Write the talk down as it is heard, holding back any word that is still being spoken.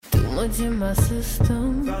much in my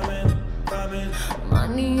system.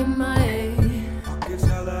 Money in my head.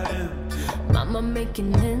 Mama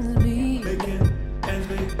making ends meet.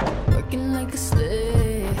 Working like a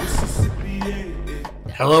slave.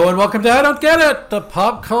 Hello and welcome to I Don't Get It, the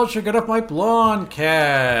pop culture get off my blonde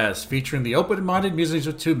cast, featuring the open-minded musings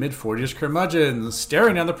of two mid-40s curmudgeons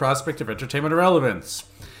staring down the prospect of entertainment irrelevance.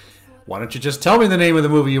 Why don't you just tell me the name of the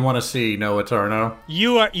movie you want to see, Noah Tarno?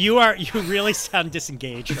 You really sound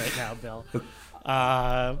disengaged right now, Bill.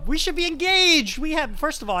 We should be engaged.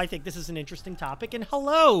 First of all, I think this is an interesting topic, and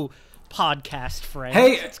hello, podcast friends.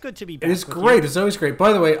 Hey, it's good to be back. It's great. You. It's always great.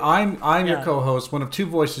 By the way, I'm your co-host, one of two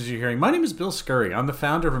voices you're hearing. My name is Bill Scurry. I'm the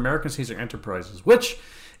founder of American Caesar Enterprises, which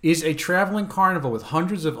is a traveling carnival with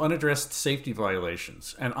hundreds of unaddressed safety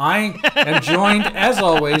violations. And I am joined, as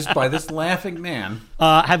always, by this laughing man.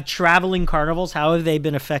 Have traveling carnivals, how have they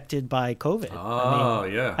been affected by COVID?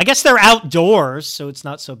 Yeah. I guess they're outdoors, so it's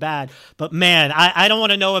not so bad. But man, I don't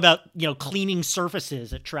want to know about cleaning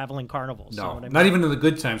surfaces at traveling carnivals. No, not even in the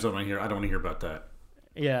good times I don't want to hear about that.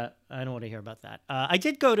 Yeah, I don't want to hear about that. I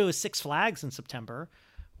did go to a Six Flags in September,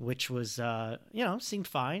 which was, seemed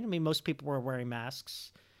fine. I mean, most people were wearing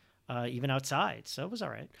masks. Even outside, so it was all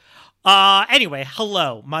right. Anyway,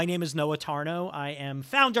 hello. My name is Noah Tarno. I am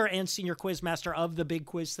founder and senior quiz master of The Big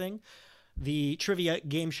Quiz Thing, the trivia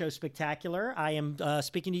game show spectacular. I am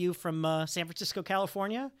speaking to you from San Francisco,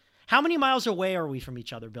 California. How many miles away are we from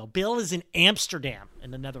each other, Bill? Bill is in Amsterdam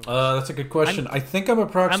in the Netherlands. That's a good question. I think I'm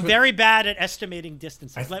approximately... I'm very bad at estimating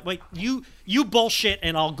distances. Wait, you bullshit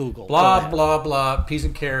and I'll Google. Blah, blah, blah. Peas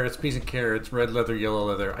and carrots, red leather, yellow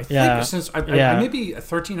leather. I think since I may be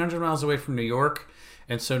 1,300 miles away from New York,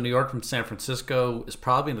 and so New York from San Francisco is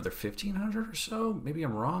probably another 1,500 or so. Maybe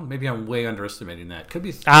I'm wrong. Maybe I'm way underestimating that. Could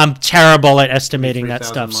be... I'm terrible at estimating that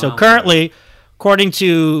stuff. Miles. So currently... According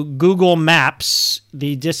to Google Maps,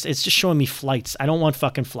 it's just showing me flights. I don't want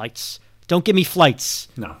fucking flights. Don't give me flights.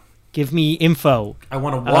 No. Give me info. I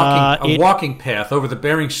want a walking path over the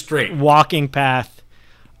Bering Strait. Walking path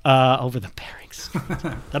over the Berings.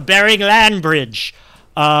 The Bering Land Bridge.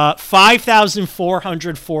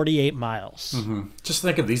 5,448 miles. Mm-hmm. Just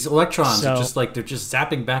think of these electrons are just like they're just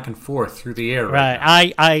zapping back and forth through the air.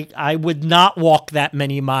 Right. I would not walk that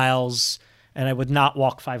many miles. And I would not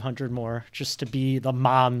walk 500 more just to be the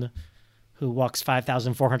man who walks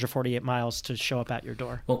 5,448 miles to show up at your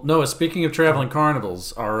door. Well, Noah, speaking of traveling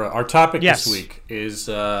carnivals, our topic this week is...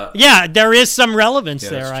 there is some relevance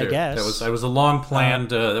there, I guess. That was a long planned,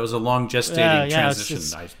 that was a long gestating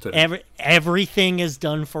transition. Everything is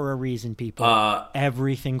done for a reason, people.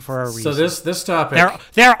 Everything for a reason. So this topic...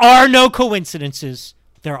 There are no coincidences.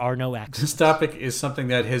 There are no accidents. This topic is something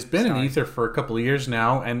that has been in ether for a couple of years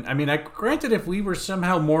now. And I mean, granted, if we were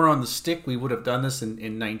somehow more on the stick, we would have done this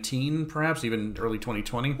in 19, perhaps even early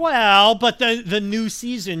 2020. Well, but the new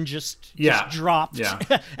season just dropped,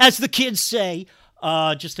 as the kids say,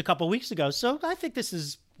 just a couple of weeks ago. So I think this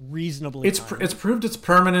is reasonably It's proved its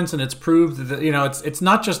permanence, and it's proved that, it's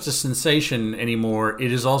not just a sensation anymore.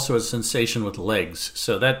 It is also a sensation with legs.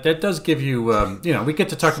 So that does give you, we get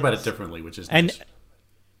to talk about it differently, which is nice.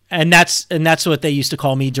 And that's what they used to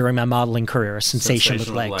call me during my modeling career, a sensation with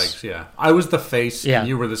legs. Yeah, I was the face, and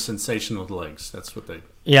you were the sensation with legs. That's what they...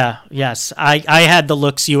 Yeah, yes. I had the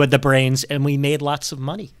looks, you had the brains, and we made lots of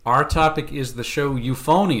money. Our topic is the show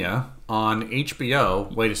Euphonia on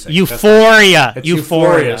HBO. Wait a second. Euphoria.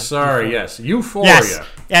 Euphoria. Sorry, yes. Euphoria. Yes.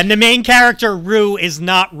 And the main character, Rue, is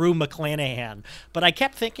not Rue McClanahan. But I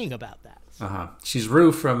kept thinking about that. She's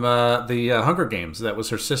Rue from the Hunger Games. That was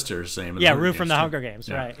her sister's name. Yeah, Rue from the Hunger Games,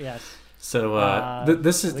 right, yes. So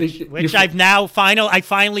this is... Which I've now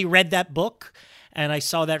finally read that book, and I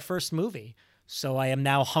saw that first movie. So I am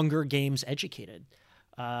now Hunger Games educated.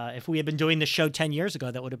 If we had been doing this show 10 years ago,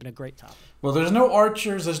 that would have been a great topic. Well, there's no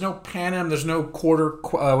archers, there's no Panem, there's no quarter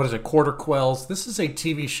quells. This is a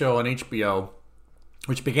TV show on HBO,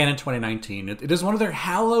 which began in 2019. It is one of their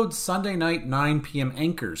hallowed Sunday night 9 p.m.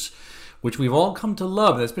 anchors, which we've all come to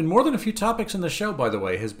love. There's been more than a few topics in the show, by the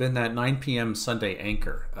way, has been that 9 p.m. Sunday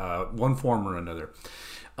anchor, one form or another.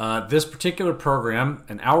 This particular program,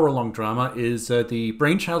 an hour-long drama, is the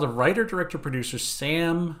brainchild of writer, director, producer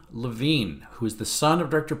Sam Levine, who is the son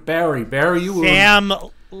of director Barry. Barry,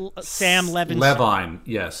 Sam Levinson. Levine,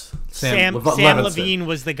 yes. Sam Levinson. Levine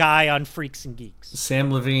was the guy on Freaks and Geeks.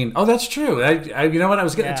 Sam Levine. Oh, that's true. You know what? I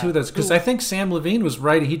was getting to this because I think Sam Levine was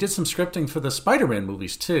right. He did some scripting for the Spider-Man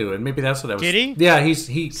movies too, and maybe that's what I was. Did he? Yeah,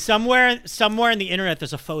 he. Somewhere in the internet,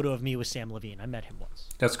 there's a photo of me with Sam Levine. I met him once.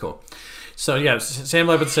 That's cool. So yeah, Sam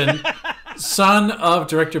Levinson, son of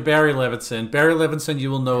director Barry Levinson. Barry Levinson, you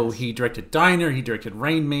will know, he directed Diner, he directed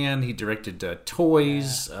Rain Man, he directed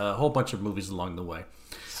Toys, a whole bunch of movies along the way.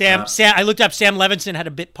 Sam, I looked up. Sam Levinson had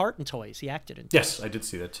a bit part in Toys. He acted in Toys. Yes, I did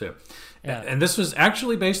see that too. Yeah. And this was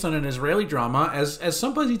actually based on an Israeli drama, as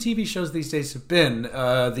some busy TV shows these days have been.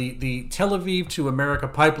 The Tel Aviv to America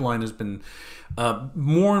pipeline has been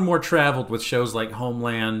more and more traveled with shows like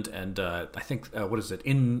Homeland and I think what is it?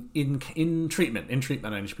 In Treatment on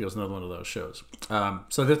HBO is another one of those shows.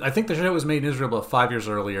 I think the show was made in Israel about 5 years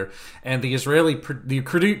earlier, and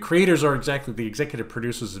the creators are exactly the executive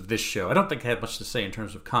producers of this show. I don't think they had much to say in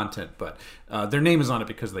terms of content, but their name is on it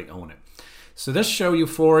because they own it. So this show,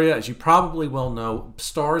 Euphoria, as you probably well know,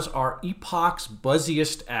 stars our epoch's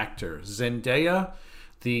buzziest actors. Zendaya,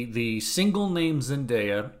 the single name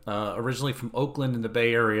Zendaya, originally from Oakland in the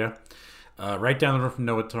Bay Area, right down the road from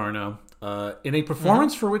Noah Tarnow, in a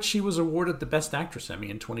performance for which she was awarded the Best Actress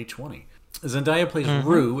Emmy in 2020. Zendaya plays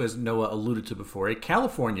Rue, as Noah alluded to before, a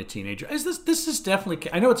California teenager. This is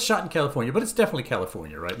definitely, I know it's shot in California, but it's definitely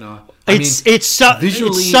California, right, Noah? It's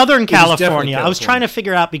Southern California. I was trying to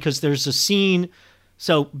figure out because there's a scene.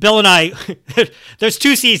 So Bill and I, there's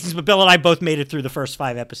 2 seasons, but Bill and I both made it through the first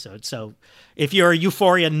 5 episodes. So if you're a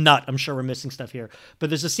Euphoria nut, I'm sure we're missing stuff here. But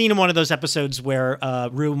there's a scene in one of those episodes where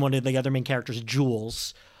Rue and one of the other main characters,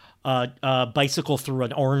 Jules, bicycle through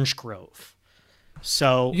an orange grove.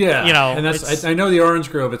 So yeah, you know, and that's I know the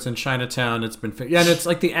Orange Grove. It's in Chinatown. It's been and it's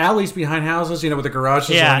like the alleys behind houses, with the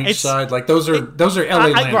garages on each side. Like those are LA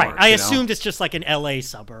landmarks. Right. I assumed it's just like an LA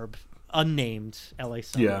suburb, unnamed LA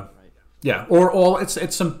suburb. Yeah, yeah, or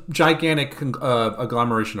it's some gigantic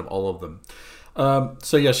agglomeration of all of them.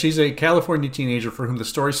 So yeah, she's a California teenager for whom the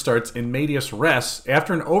story starts in medias res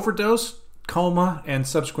after an overdose, coma, and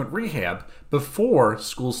subsequent rehab before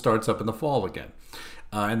school starts up in the fall again.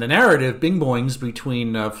 And the narrative bing-boings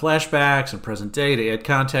between flashbacks and present day to add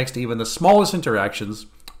context to even the smallest interactions,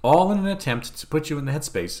 all in an attempt to put you in the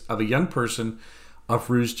headspace of a young person of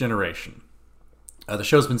Rue's generation. The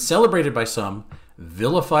show's been celebrated by some,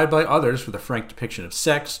 vilified by others for the frank depiction of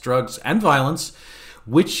sex, drugs, and violence,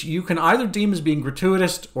 which you can either deem as being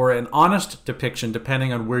gratuitous or an honest depiction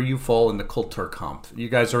depending on where you fall in the culture comp. You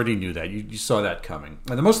guys already knew that. You saw that coming.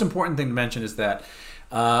 And the most important thing to mention is that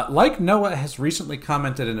like Noah has recently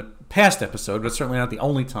commented in a past episode, but certainly not the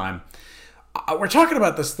only time, we're talking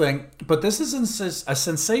about this thing, but this is a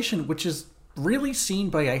sensation which is really seen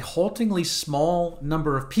by a haltingly small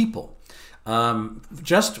number of people.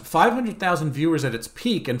 Just 500,000 viewers at its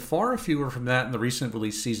peak, and far fewer from that in the recent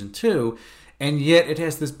release season 2, and yet it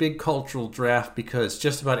has this big cultural draft because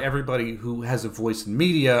just about everybody who has a voice in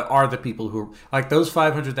media are the people who, like those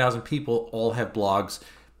 500,000 people all have blogs,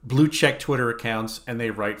 blue check Twitter accounts, and they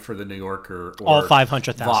write for the New Yorker or all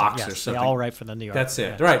 500,000 Vox yes, or something. They all write for the New Yorker. That's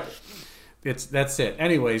it, yeah. Right? That's it.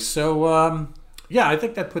 Anyway, so yeah, I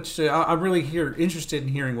think that puts. I'm really interested in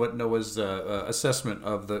hearing what Noah's assessment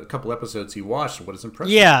of the couple episodes he watched and what his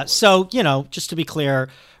impression. Yeah, was. so just to be clear,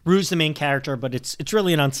 Rue's the main character, but it's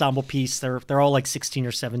really an ensemble piece. They're all like 16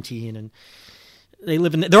 or 17, and they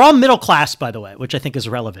live in. They're all middle class, by the way, which I think is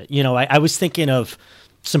relevant. I was thinking of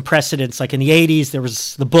some precedents. Like in the 80s, there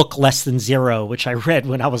was the book Less Than Zero, which I read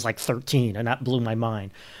when I was like 13, and that blew my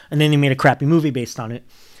mind. And then they made a crappy movie based on it.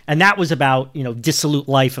 And that was about, dissolute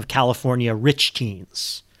life of California rich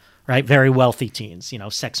teens, right? Very wealthy teens,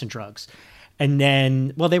 sex and drugs. And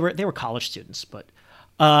then, well, they were college students, but,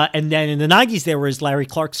 and then in the 90s, there was Larry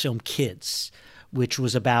Clark's film Kids, which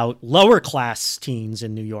was about lower class teens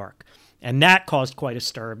in New York. And that caused quite a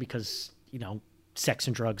stir because, sex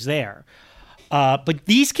and drugs there. But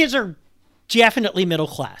these kids are definitely middle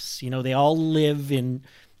class. They all live in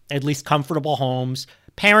at least comfortable homes.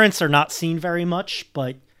 Parents are not seen very much,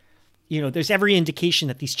 but, there's every indication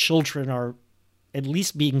that these children are at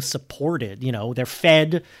least being supported. They're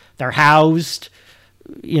fed, they're housed.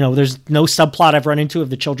 There's no subplot I've run into of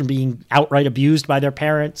the children being outright abused by their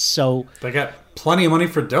parents. So they got plenty of money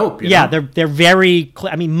for dope. Yeah, they're very.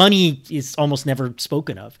 Money is almost never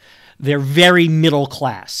spoken of. They're very middle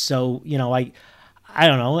class. So I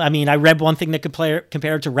don't know. I read one thing that could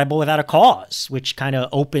compare it to Rebel Without a Cause, which kind of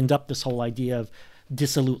opened up this whole idea of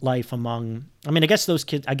dissolute life among. I guess those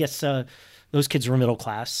kids. Those kids were middle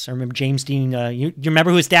class. I remember James Dean. You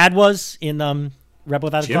remember who his dad was in Rebel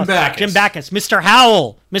Without a Cause? Jim Backus. Mr.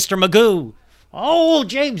 Howell, Mr. Magoo. Oh,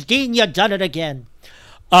 James Dean, you done it again.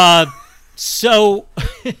 So,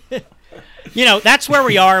 that's where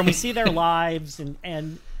we are, and we see their lives,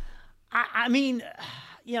 and I mean,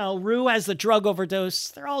 Rue has the drug overdose.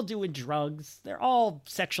 They're all doing drugs. They're all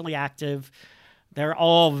sexually active. They're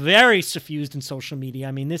all very suffused in social media.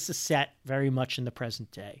 I mean, this is set very much in the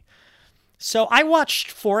present day. So I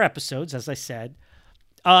watched 4 episodes, as I said.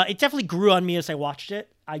 It definitely grew on me as I watched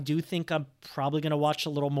it. I do think I'm probably going to watch a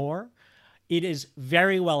little more. It is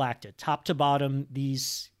very well acted, top to bottom.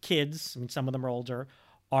 These kids, I mean, some of them are older,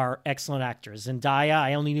 are excellent actors. Zendaya,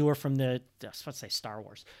 I only knew her from Star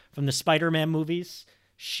Wars, from the Spider-Man movies.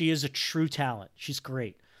 She is a true talent. She's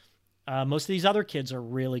great. Most of these other kids are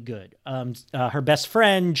really good. Her best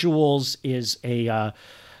friend, Jules, is a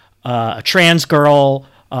trans girl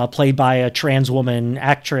played by a trans woman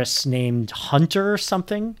actress named Hunter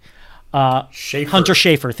something. Schafer. Hunter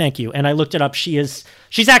Schafer, thank you. And I looked it up. She's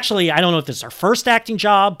actually, I don't know if this is her first acting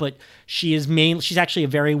job, but she's actually a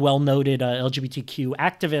very well-noted LGBTQ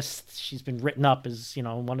activist. She's been written up as,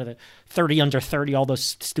 one of the 30 under 30, all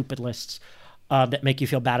those stupid lists that make you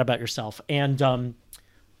feel bad about yourself. And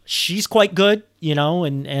she's quite good,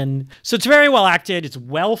 and so it's very well acted. It's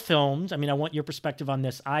well filmed. I mean, I want your perspective on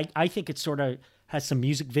this. I think it sort of has some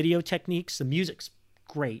music video techniques. The music's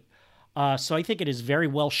great. So I think it is very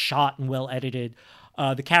well shot and well edited.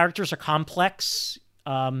 The characters are complex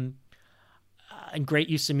and great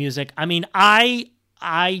use of music. I mean, I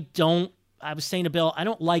was saying to Bill, I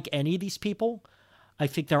don't like any of these people. I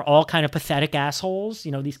think they're all kind of pathetic assholes.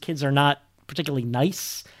 These kids are not particularly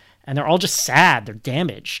nice, and they're all just sad. They're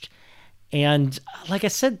damaged. And like I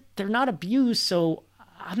said, they're not abused, so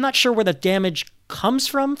I'm not sure where the damage comes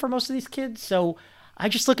from for most of these kids. So I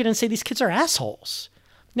just look at it and say, these kids are assholes.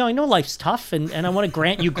 No, I know life's tough, and I want to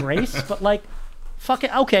grant you grace, but fuck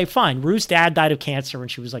it. Okay, fine. Rue's dad died of cancer when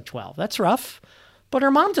she was 12. That's rough. But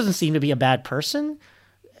her mom doesn't seem to be a bad person.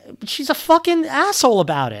 She's a fucking asshole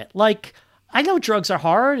about it. I know drugs are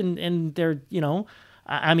hard, and they're,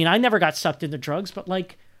 I mean, I never got sucked into drugs, but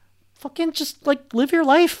fucking just live your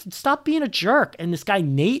life. Stop being a jerk. And this guy,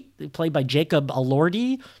 Nate, played by Jacob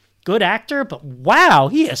Elordi, good actor, but wow,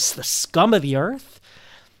 he is the scum of the earth.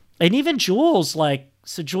 And even Jules,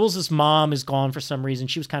 so Jules's mom is gone for some reason.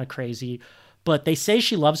 She was kind of crazy, but they say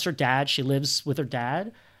she loves her dad. She lives with her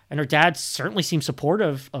dad, and her dad certainly seems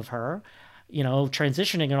supportive of her,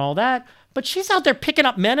 transitioning and all that. But she's out there picking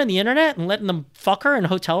up men on the internet and letting them fuck her in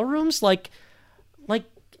hotel rooms.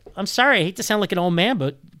 I'm sorry, I hate to sound like an old man,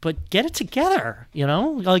 but get it together,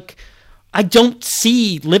 I don't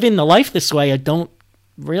see living the life this way. I don't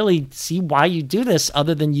really see why you do this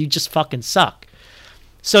other than you just fucking suck.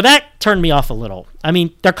 So that turned me off a little. I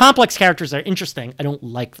mean, they're complex characters. They're interesting. I don't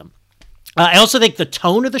like them. I also think the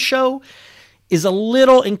tone of the show is a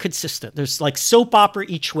little inconsistent. There's soap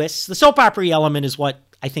opera-y twists. The soap opera element is what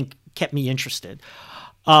I think kept me interested.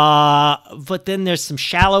 But then there's some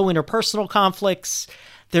shallow interpersonal conflicts.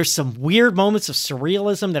 There's some weird moments of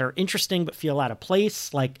surrealism that are interesting but feel out of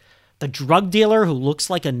place. Like the drug dealer who looks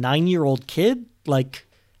like a 9-year-old kid.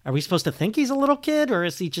 Are we supposed to think he's a little kid, or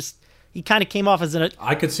is he just... He kind of came off as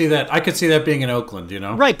I could see that being in Oakland,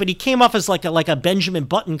 Right, but he came off as like a Benjamin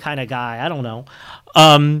Button kind of guy. I don't know.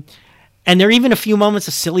 And there are even a few moments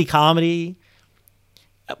of silly comedy.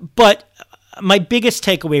 But my biggest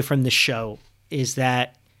takeaway from this show is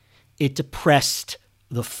that it depressed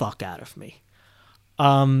the fuck out of me.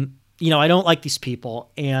 I don't like these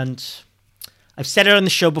people, and I've said it on the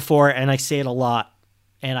show before, and I say it a lot,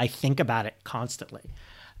 and I think about it constantly.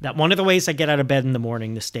 That one of the ways I get out of bed in the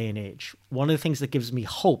morning this day and age, one of the things that gives me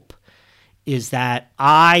hope is that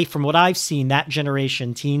from what I've seen, that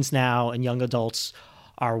generation, teens now and young adults,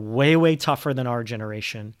 are way, way tougher than our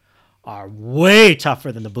generation, are way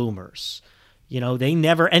tougher than the boomers. They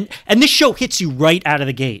never, and this show hits you right out of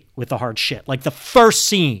the gate with the hard shit. Like the first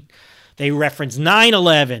scene, they reference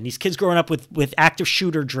 9/11, these kids growing up with active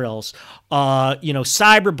shooter drills,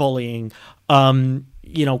 cyberbullying,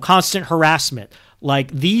 constant harassment.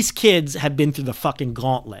 These kids have been through the fucking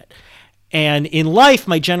gauntlet. And in life,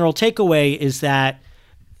 my general takeaway is that,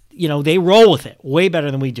 they roll with it way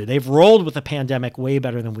better than we do. They've rolled with the pandemic way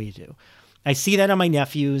better than we do. I see that on my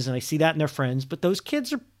nephews, and I see that in their friends, but those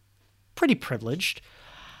kids are pretty privileged.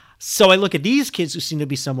 So I look at these kids who seem to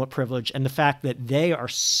be somewhat privileged, and the fact that they are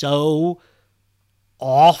so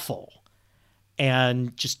awful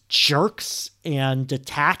and just jerks and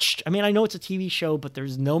detached. I mean, I know it's a TV show, but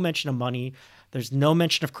there's no mention of money. There's no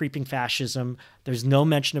mention of creeping fascism. There's no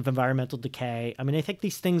mention of environmental decay. I mean, I think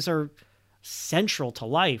these things are central to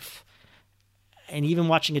life. And even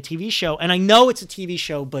watching a TV show, and I know it's a TV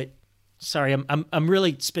show, but sorry, I'm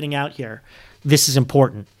really spitting out here. this is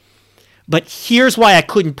important. But here's why I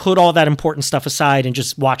couldn't put all that important stuff aside and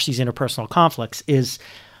just watch these interpersonal conflicts is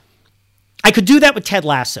I could do that with Ted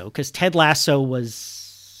Lasso, because Ted Lasso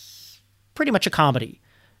was pretty much a comedy,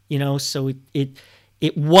 so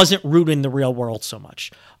it wasn't rooted in the real world so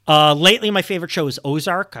much. Lately, my favorite show is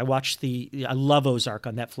Ozark. I love Ozark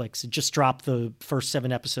on Netflix. It just dropped the first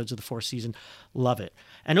 7 episodes of the 4th season. Love it.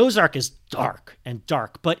 And Ozark is dark,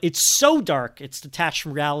 but it's so dark, it's detached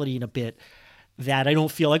from reality in a bit that I don't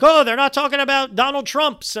feel like, oh, they're not talking about Donald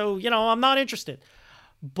Trump, so, I'm not interested.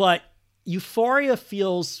 But Euphoria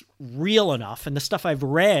feels real enough, and the stuff I've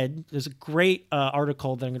read, there's a great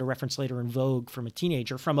article that I'm going to reference later in Vogue from a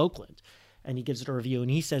teenager from Oakland, and he gives it a review, and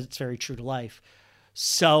he says it's very true to life.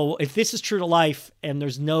 So if this is true to life and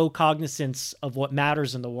there's no cognizance of what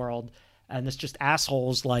matters in the world, and it's just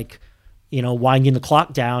assholes like, winding the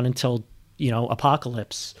clock down until,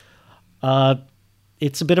 apocalypse,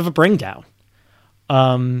 it's a bit of a bring down.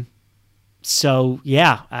 So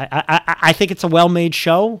yeah, I think it's a well-made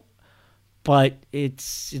show, but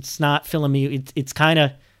it's not filling me. It's kind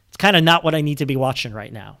of not what I need to be watching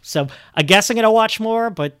right now. So I guess I'm going to watch more,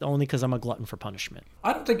 but only because I'm a glutton for punishment.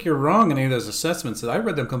 I don't think you're wrong in any of those assessments. I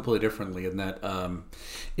read them completely differently in that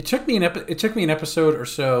it took me an episode or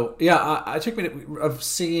so. Yeah, it took me of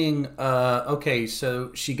seeing. Okay,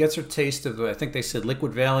 so she gets her taste of I think they said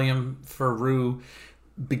liquid Valium for Rue,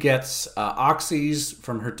 begets oxys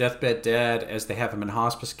from her deathbed dad as they have him in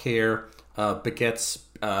hospice care, begets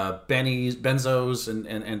benzos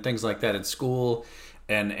and things like that at school,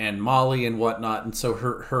 and Molly and whatnot. And so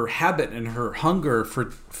her habit and her hunger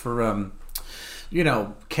for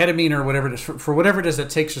ketamine or whatever it is, for whatever it is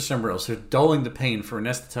that takes her somewhere else, so dulling the pain, for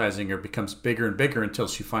anesthetizing her, becomes bigger and bigger until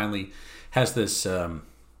she finally has this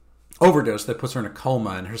overdose that puts her in a coma.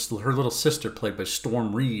 And her little sister, played by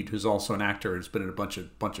Storm Reed, who's also an actor, has been in a bunch of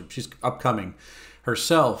she's upcoming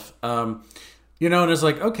herself. And it's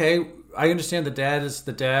like, okay, I understand the dad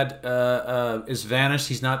is vanished.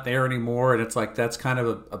 He's not there anymore, and it's like that's kind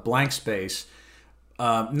of a blank space,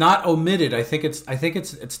 not omitted. I think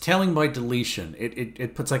it's telling by deletion.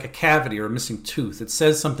 It puts like a cavity or a missing tooth. It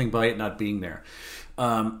says something by it not being there.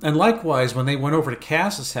 And likewise, when they went over to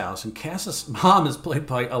Cass's house, and Cass's mom is played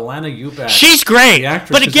by Alana Eubank. She's great,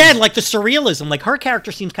 but again, like the surrealism, like her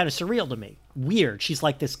character seems kind of surreal to me. Weird. She's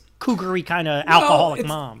like this cougar-y kind of alcoholic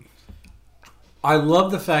mom. I love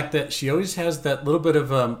the fact that she always has that little bit of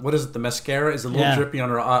the mascara is a little drippy on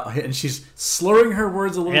her, and she's slurring her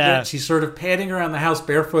words a little bit. She's sort of padding around the house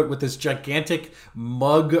barefoot with this gigantic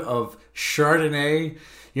mug of Chardonnay,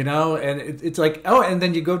 and it's like, oh, and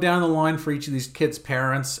then you go down the line for each of these kids'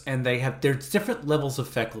 parents, and there's different levels of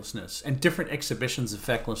fecklessness and different exhibitions of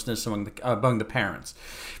fecklessness among the parents,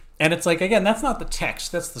 and it's like, again, that's not the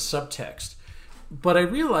text, that's the subtext. But I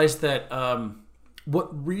realized that. What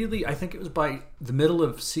really, I think it was by the middle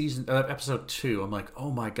of episode 2, I'm like,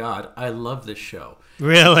 oh my God, I love this show.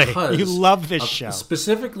 Really? You love this show?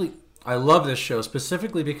 Specifically, I love this show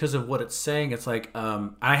specifically because of what it's saying. It's like,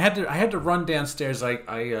 I had to run downstairs.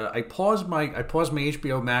 I paused my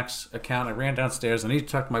HBO Max account. I ran downstairs and I need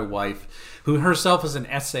to talk to my wife, who herself is an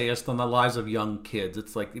essayist on the lives of young kids.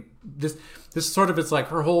 It's like this sort of, it's like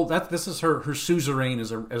her whole, this is her suzerain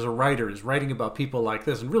as a writer, is writing about people like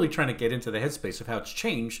this and really trying to get into the headspace of how it's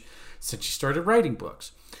changed since she started writing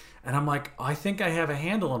books. And I'm like, I think I have a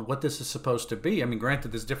handle on what this is supposed to be. I mean,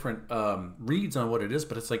 granted, there's different reads on what it is,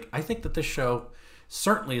 but it's like, I think that this show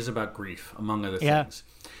certainly is about grief, among other things.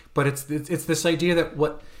 But it's this idea that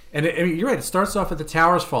you're right. It starts off with the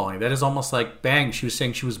towers falling. That is almost like, bang. She was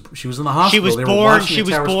saying she was in the hospital. She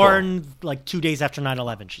was born like 2 days after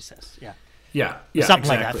 9/11. She says, yeah,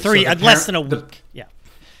 something exactly. like that. Less than a week.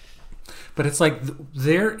 But it's like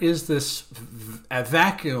there is this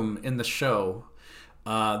vacuum in the show.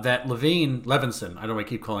 That Levinson, I don't know why I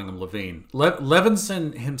keep calling him Levine.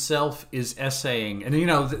 Levinson himself is essaying, and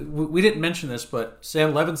we didn't mention this, but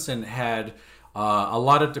Sam Levinson had a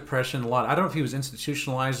lot of depression, I don't know if he was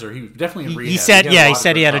institutionalized or he was definitely in rehab. He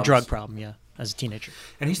said he had a drug problem, as a teenager.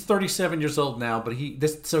 And he's 37 years old now, but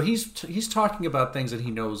he's talking about things that he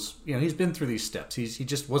knows. He's been through these steps. He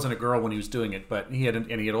just wasn't a girl when he was doing it, but he had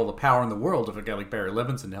all the power in the world of a guy like Barry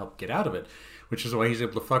Levinson to help get out of it, which is why he's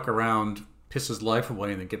able to fuck around, piss his life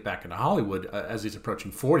away, and then get back into Hollywood as he's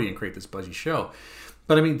approaching 40 and create this buzzy show.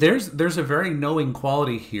 But I mean, there's a very knowing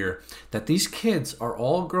quality here that these kids are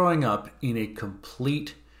all growing up in a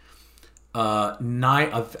complete an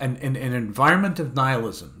environment of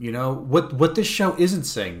nihilism. What this show isn't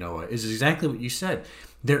saying, Noah, is exactly what you said.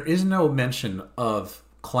 There is no mention of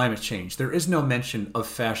climate change. There is no mention of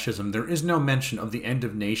fascism. There is no mention of the end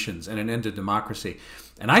of nations and an end of democracy.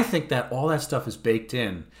 And I think that all that stuff is baked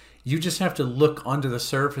in. You just have to look under the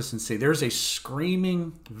surface and see there's a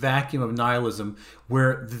screaming vacuum of nihilism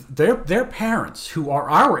where their parents, who are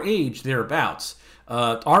our age thereabouts,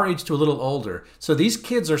 our age to a little older. So these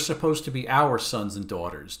kids are supposed to be our sons and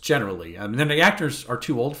daughters, generally. I mean, then the actors are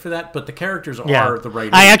too old for that, but the characters are the right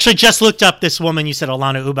age. I actually just looked up this woman. You said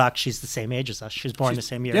Alana Ubach. She's the same age as us. She was born the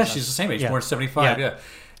same year. Yeah, as us. she's the same age, born in 75, yeah.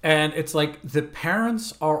 And it's like the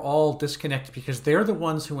parents are all disconnected because they're the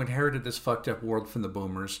ones who inherited this fucked up world from the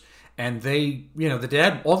boomers. And they,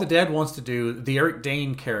 all the dad wants to do, the Eric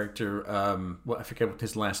Dane character, I forget what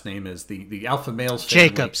his last name is, the alpha male's family.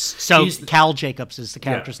 Jacobs. So Cal Jacobs is the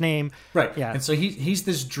character's name. Right. Yeah. And so he's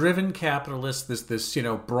this driven capitalist, this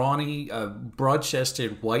brawny,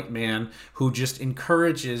 broad-chested white man who just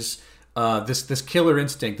encourages this killer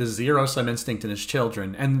instinct, this zero-sum instinct in his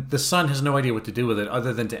children, and the son has no idea what to do with it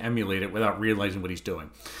other than to emulate it without realizing what he's doing.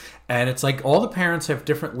 And it's like all the parents have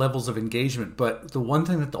different levels of engagement, but the one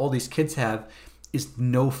thing that all these kids have is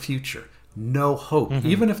no future, no hope.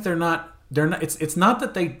 Even if they're not. It's not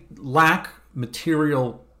that they lack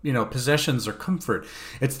material, possessions or comfort.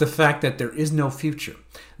 It's the fact that there is no future.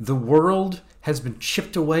 The world has been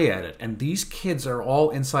chipped away at it, and these kids are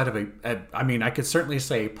all inside of I could certainly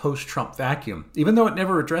say a post-Trump vacuum, even though it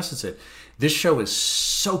never addresses it. This show is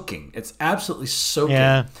soaking. It's absolutely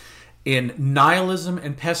soaking in nihilism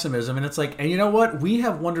and pessimism, and it's like, and you know what? We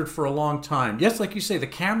have wondered for a long time. Yes, like you say, the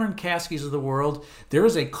Cameron Kaskis of the world, there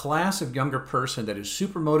is a class of younger person that is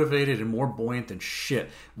super motivated and more buoyant than shit,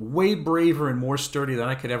 way braver and more sturdy than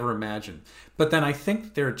I could ever imagine. But then I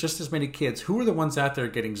think there are just as many kids who are the ones out there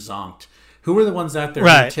getting zonked. Who are the ones out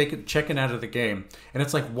there checking out of the game? And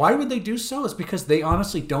it's like, why would they do so? It's because they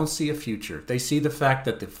honestly don't see a future. They see the fact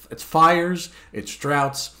that it's fires, it's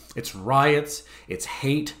droughts, it's riots, it's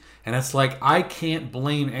hate. And it's like, I can't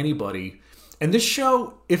blame anybody. And this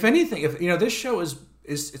show, if anything, this show is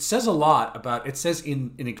it says a lot about, it says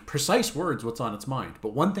in precise words what's on its mind.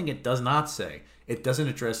 But one thing it does not say, it doesn't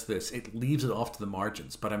address this. It leaves it off to the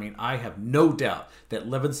margins. But I mean, I have no doubt that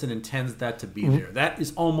Levinson intends that to be there. That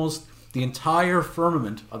is almost the entire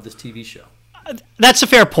firmament of this TV show. That's a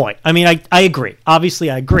fair point. I mean, I agree.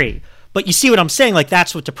 Obviously, I agree. But you see what I'm saying? Like,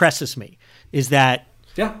 that's what depresses me, is that,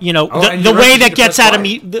 the way that gets out of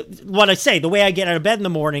me, what I say, the way I get out of bed in the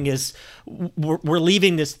morning is we're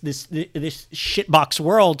leaving this shitbox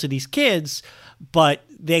world to these kids, but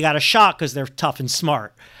they got a shot because they're tough and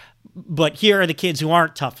smart. But here are the kids who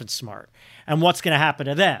aren't tough and smart. And what's going to happen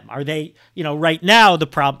to them? Are they, right now, the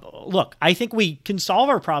problem... Look, I think we can solve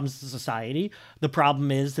our problems as a society. The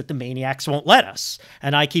problem is that the maniacs won't let us.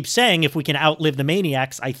 And I keep saying if we can outlive the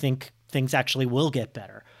maniacs, I think things actually will get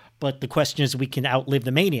better. But the question is, we can outlive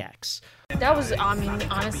the maniacs. That was,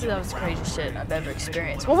 honestly, that was the craziest shit I've ever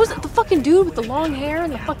experienced. What was it? The fucking dude with the long hair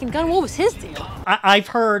and the fucking gun? What was his deal? I've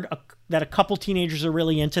heard that a couple teenagers are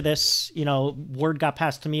really into this. Word got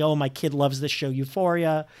passed to me, my kid loves this show,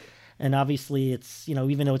 Euphoria. And obviously it's,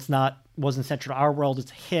 even though wasn't central to our world,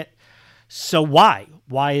 it's a hit. So why?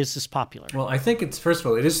 Why is this popular? Well, I think first of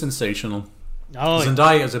all, it is sensational. Oh,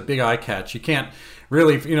 Zendaya is a big eye catch. You can't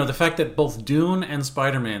really, the fact that both Dune and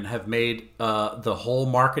Spider-Man have made the whole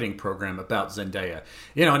marketing program about Zendaya.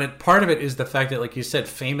 And part of it is the fact that, like you said,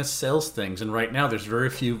 famous sells things. And right now there's very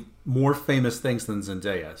few more famous things than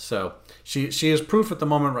Zendaya. So she is proof at the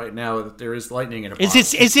moment right now that there is lightning in a bottle.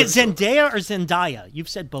 Is it Zendaya or Zendaya? You've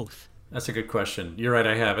said both. That's a good question. You're right,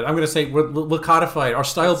 I have it. I'm going to say we'll codify it. Our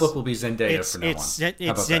style book will be Zendaya from now on. It's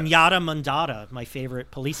Zenyatta Mandata, my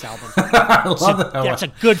favorite Police album. I love that one. That's a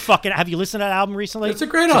good fucking... Have you listened to that album recently? It's a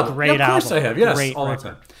great album. Of course I have. Yes, all the record.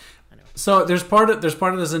 time. So there's part of the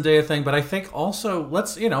Zendaya thing, but I think also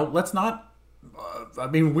let's not...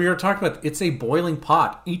 we are talking about it's a boiling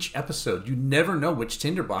pot each episode. You never know which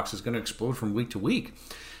tinderbox is going to explode from week to week.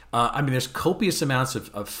 There's copious amounts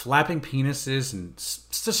of flapping penises and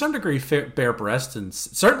to some degree bare breasts and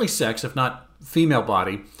certainly sex, if not female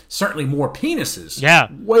body. Certainly more penises. Yeah,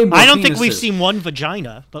 way more. I don't penises. think we've seen one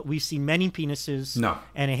vagina, but we've seen many penises. No,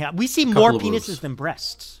 and we see more penises than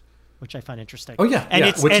breasts, which I find interesting. Oh yeah, and yeah.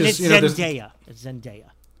 it's Zendaya. It's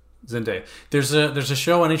Zendaya. There's a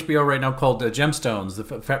show on HBO right now called Gemstones,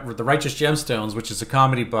 the Righteous Gemstones, which is a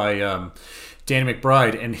comedy by Danny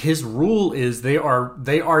McBride, and his rule is they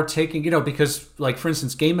are taking, because, like, for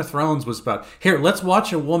instance, Game of Thrones was about, here, let's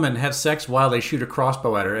watch a woman have sex while they shoot a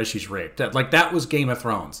crossbow at her as she's raped. That was Game of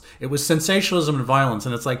Thrones. It was sensationalism and violence,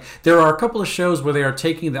 and it's like there are a couple of shows where they are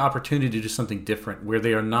taking the opportunity to do something different, where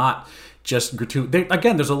they are not just gratuitous.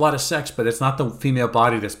 Again, there's a lot of sex, but it's not the female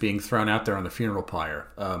body that's being thrown out there on the funeral pyre.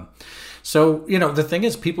 So, the thing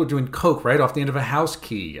is, people are doing coke right off the end of a house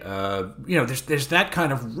key. There's that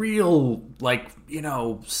kind of real,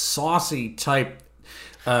 saucy type,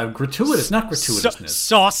 gratuitous, not gratuitousness.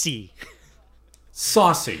 Saucy.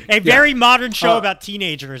 Saucy. A very modern show about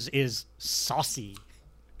teenagers is saucy.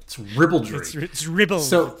 It's ribaldry. It's ribbled.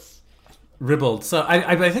 So, ribbled. So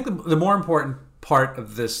I think the more important part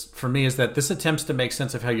of this for me is that this attempts to make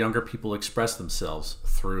sense of how younger people express themselves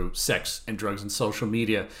through sex and drugs and social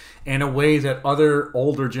media in a way that other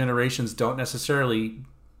older generations don't necessarily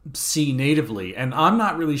see natively. And I'm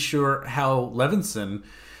not really sure how Levinson,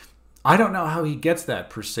 I don't know how he gets that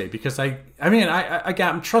per se, because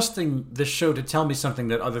I'm trusting this show to tell me something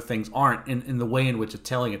that other things aren't in the way in which it's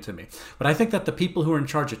telling it to me. But I think that the people who are in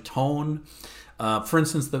charge of tone, for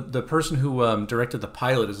instance, the person who directed the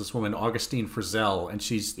pilot is this woman, Augustine Frizzell, and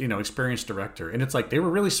she's, experienced director. And it's like, they were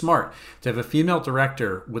really smart to have a female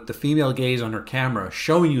director with the female gaze on her camera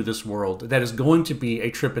showing you this world that is going to be a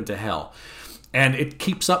trip into hell. And it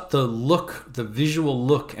keeps up the look, the visual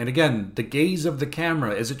look. And again, the gaze of the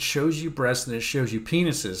camera, as it shows you breasts and it shows you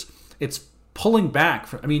penises, it's pulling back.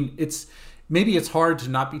 Maybe it's hard to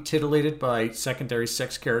not be titillated by secondary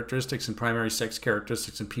sex characteristics and primary sex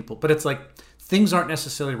characteristics in people. But it's like, things aren't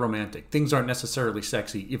necessarily romantic. Things aren't necessarily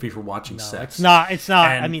sexy if you're watching sex. It's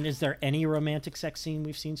not. And, is there any romantic sex scene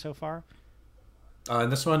we've seen so far?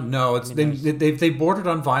 In this one, no. They bordered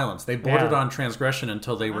on violence. They bordered on transgression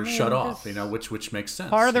until they were shut off. Which makes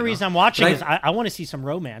sense. Part of the reason I'm watching is I want to see some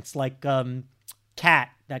romance, like Kat,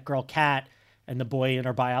 that girl Kat, and the boy in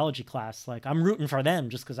our biology class. Like, I'm rooting for them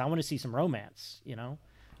just because I want to see some romance.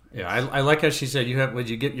 Yeah, I like how she said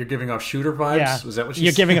you're giving off shooter vibes. Yeah. Was that what she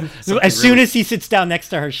You're said? giving as soon as he sits down next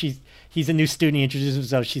to her, he's a new student. He introduces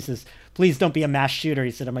himself. She says, "Please don't be a mass shooter."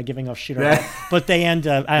 He said, "Am I giving off shooter?" Yeah. But they end.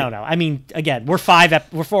 I don't know. I mean, again, we're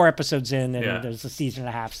 4 episodes in, and there's a season and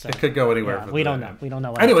a half. So it could go anywhere. Yeah, we don't know. We don't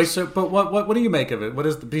know. Anyway, but what do you make of it? What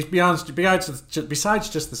is besides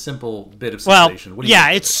just the simple bit of sensation? What do you make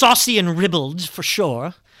of it's saucy and ribbled for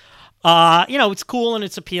sure. It's cool and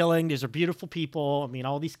it's appealing. These are beautiful people. I mean,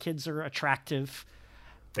 all these kids are attractive.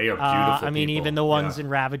 They are beautiful people. Even the ones in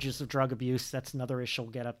Ravages of Drug Abuse, that's another issue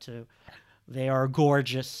we'll get up to. They are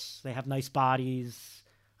gorgeous. They have nice bodies.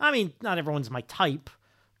 I mean, not everyone's my type,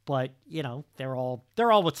 but, they're all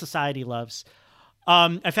what society loves.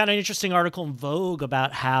 I found an interesting article in Vogue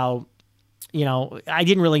about how, I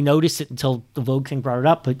didn't really notice it until the Vogue thing brought it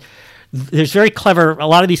up, but there's very clever. A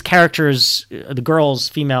lot of these characters, the girls,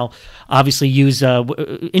 female, obviously use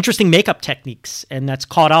interesting makeup techniques, and that's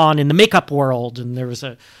caught on in the makeup world. And there was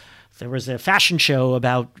a fashion show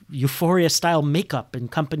about Euphoria style makeup,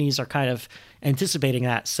 and companies are kind of anticipating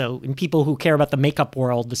that. So, in people who care about the makeup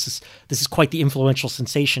world, this is quite the influential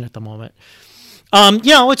sensation at the moment.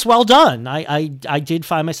 It's well done. I did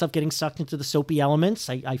find myself getting sucked into the soapy elements.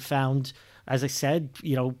 I found, as I said,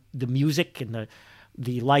 the music and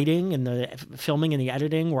the lighting and the filming and the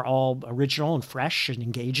editing were all original and fresh and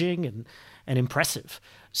engaging and impressive.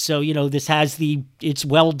 So, this has it's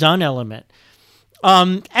well done element.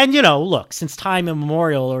 Look, since time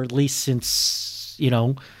immemorial, or at least since,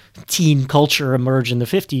 teen culture emerged in the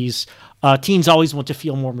 50s, teens always want to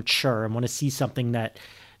feel more mature and want to see something that,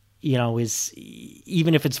 is,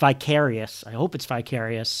 even if it's vicarious, I hope it's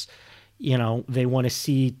vicarious, they want to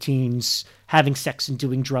see teens having sex and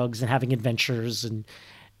doing drugs and having adventures and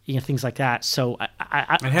things like that. So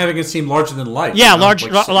and having it seem larger than life. Yeah, larger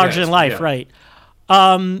than life, right?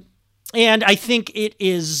 And I think it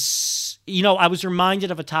is. I was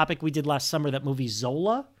reminded of a topic we did last summer, that movie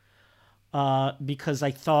Zola, because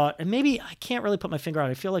I thought, and maybe I can't really put my finger on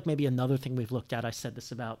it. I feel like maybe another thing we've looked at, I said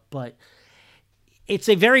this about, but it's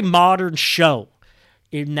a very modern show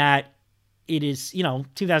in that it is,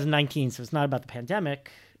 2019, so it's not about the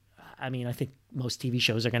pandemic. I mean, I think most TV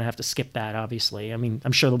shows are going to have to skip that, obviously. I mean,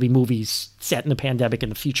 I'm sure there'll be movies set in the pandemic in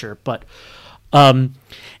the future, but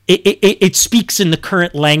it speaks in the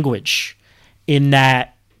current language in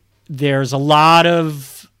that there's a lot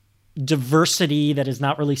of diversity that is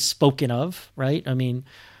not really spoken of, right? I mean,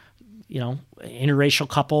 interracial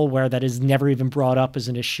couple where that is never even brought up as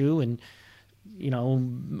an issue, and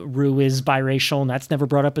Rue is biracial, and that's never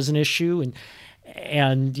brought up as an issue.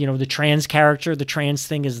 And the trans character, the trans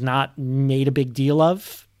thing is not made a big deal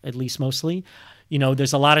of, at least mostly.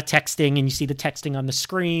 There's a lot of texting, and you see the texting on the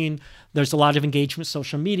screen. There's a lot of engagement with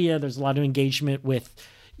social media. There's a lot of engagement with,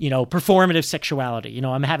 performative sexuality.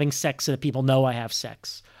 I'm having sex so that people know I have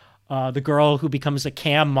sex. The girl who becomes a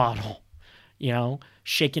cam model,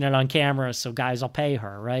 shaking it on camera so guys will pay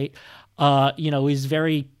her, right? is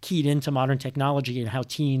very keyed into modern technology and how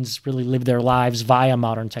teens really live their lives via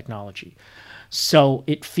modern technology. So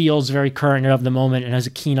it feels very current and of the moment and has a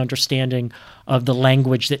keen understanding of the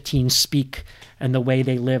language that teens speak and the way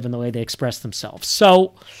they live and the way they express themselves.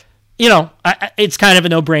 So, it's kind of a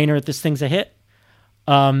no-brainer that this thing's a hit.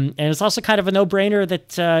 And it's also kind of a no-brainer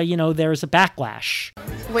that, there's a backlash.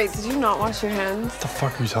 Wait, did you not wash your hands? What the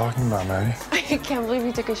fuck are you talking about, Maddie? I can't believe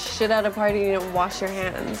you took a shit at a party and you didn't wash your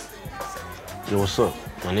hands. Yo, what's up?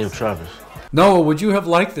 My name's Travis. Noah, would you have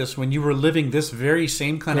liked this when you were living this very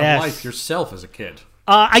same kind of life yourself as a kid?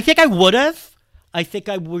 I think I would have. I think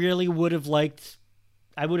I really would have liked...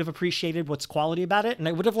 I would have appreciated what's quality about it, and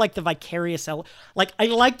I would have liked the vicarious... I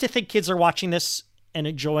like to think kids are watching this and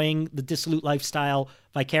enjoying the dissolute lifestyle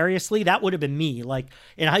vicariously. That would have been me. Like,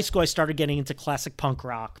 in high school, I started getting into classic punk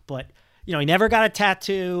rock, but, I never got a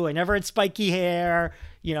tattoo. I never had spiky hair.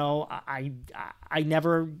 I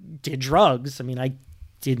never did drugs. I mean, I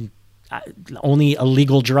didn't... only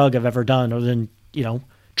illegal drug I've ever done other than,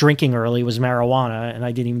 drinking early was marijuana, and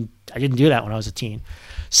I didn't do that when I was a teen.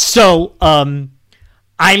 So,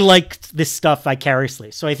 I liked this stuff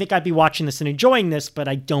vicariously. So I think I'd be watching this and enjoying this, but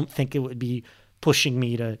I don't think it would be pushing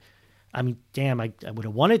me to, I would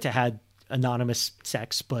have wanted to have anonymous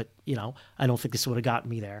sex, but, I don't think this would have gotten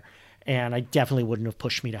me there. And I definitely wouldn't have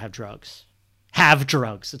pushed me to have drugs. Have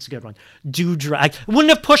drugs. That's a good one. Do drugs. Wouldn't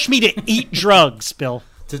have pushed me to eat drugs, Bill.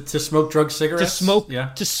 To smoke drug cigarettes?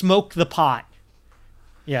 To smoke the pot.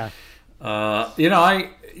 Yeah.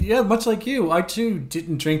 Much like you, I too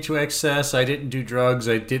didn't drink to excess. I didn't do drugs.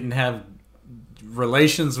 I didn't have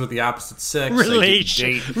relations with the opposite sex.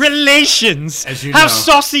 Relations. As you How know.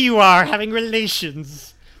 saucy you are having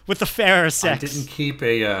relations with the fairer sex.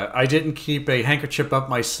 I didn't keep a handkerchief up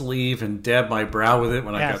my sleeve and dab my brow with it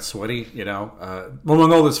when I got sweaty.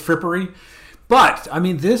 Among all this frippery. But I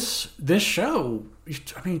mean, this show.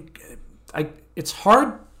 It's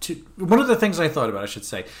hard to. One of the things I thought about, I should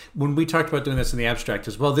say, when we talked about doing this in the abstract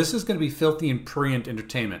as well, this is going to be filthy and prurient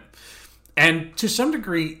entertainment, and to some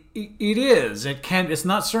degree, it is. It's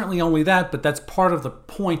not certainly only that, but that's part of the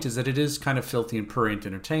point. Is that it is kind of filthy and prurient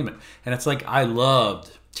entertainment, and it's like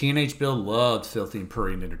Teenage Bill loved filthy and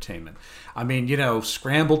prurient entertainment. I mean,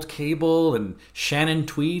 scrambled cable and Shannon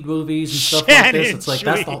Tweed movies and stuff like this. It's like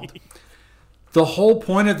that's the whole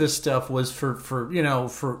point of this stuff was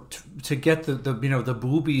to get the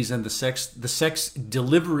boobies and the sex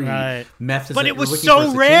delivery methods. But it was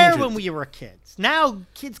so rare when we were kids. Now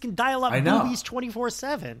kids can dial up boobies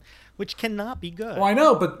 24/7, which cannot be good. Well, I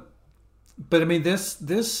know, but I mean this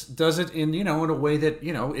does it in in a way that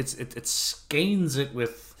it skeins it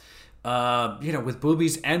with with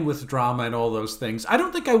boobies and with drama and all those things. I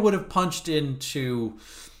don't think I would have punched into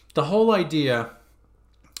the whole idea.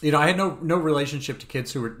 I had no relationship to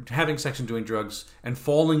kids who were having sex and doing drugs and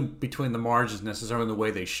falling between the margins necessarily in the way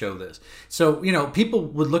they show this. So, people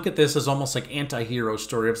would look at this as almost like anti-hero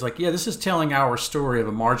story. It's like, this is telling our story of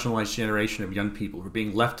a marginalized generation of young people who are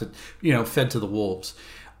being left to, fed to the wolves.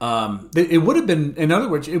 It would have been, in other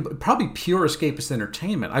words, probably pure escapist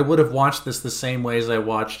entertainment. I would have watched this the same way as I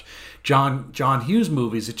watched John Hughes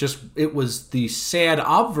movies. It was the sad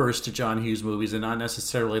obverse to John Hughes movies and not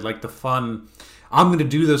necessarily like the fun... I'm going to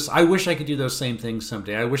do this. I wish I could do those same things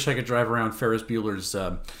someday. I wish I could drive around Ferris Bueller's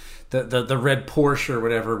the red Porsche or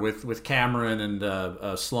whatever with Cameron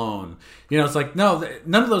and Sloane. It's like, no,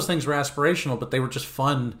 none of those things were aspirational, but they were just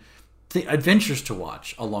fun adventures to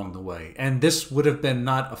watch along the way. And this would have been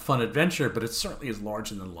not a fun adventure, but it certainly is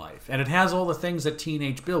larger than life. And it has all the things that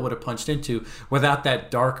Teenage Bill would have punched into without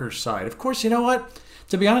that darker side. Of course, you know what?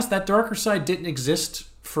 To be honest, that darker side didn't exist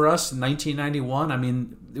for us in 1991. I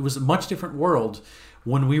mean, it was a much different world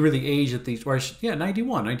when we were the age at these,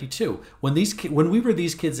 91, 92. When we were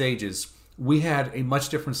these kids' ages, we had a much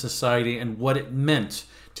different society, and what it meant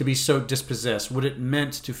to be so dispossessed, what it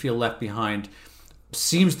meant to feel left behind,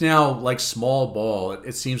 seems now like small ball.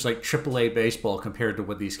 It seems like AAA baseball compared to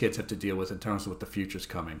what these kids have to deal with in terms of what the future's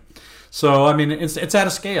coming. So, I mean, it's at a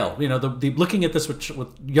scale. The looking at this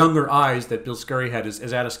with younger eyes that Bill Scurry had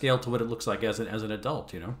is at a scale to what it looks like as an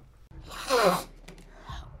adult,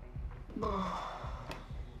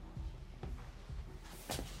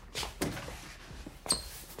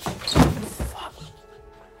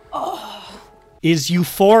 Is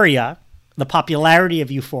Euphoria, the popularity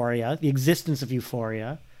of Euphoria, the existence of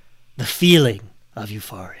Euphoria, the feeling of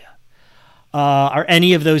Euphoria, are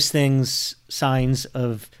any of those things signs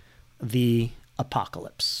of the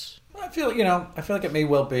apocalypse? I feel like it may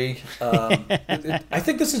well be. I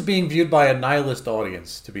think this is being viewed by a nihilist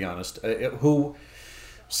audience, to be honest.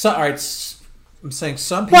 I'm saying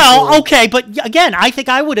some people. Well, okay, but again, I think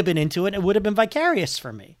I would have been into it. It would have been vicarious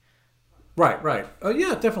for me. Right. Oh,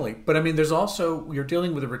 yeah, definitely. But I mean, there's also, you're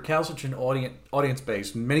dealing with a recalcitrant audience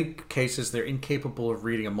base. In many cases, they're incapable of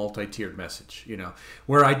reading a multi-tiered message,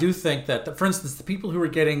 where I do think that, for instance, the people who were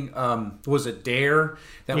getting, was it Dare?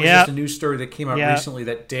 That was just a news story that came out recently,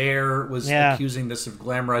 that Dare was accusing this of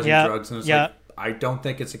glamorizing drugs. And it's like, I don't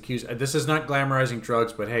think it's accused. This is not glamorizing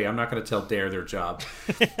drugs, but hey, I'm not going to tell Dare their job.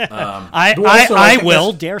 I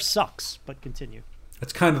will. Dare sucks, but continue.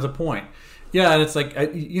 That's kind of the point. Yeah, and it's like,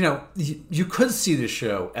 you could see this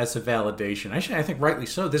show as a validation. Actually, I think rightly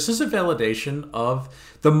so. This is a validation of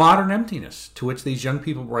the modern emptiness to which these young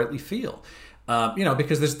people rightly feel.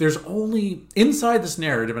 Because there's only, inside this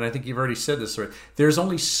narrative, and I think you've already said this, there's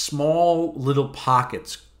only small little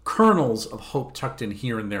pockets, kernels of hope tucked in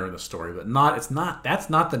here and there in the story. But that's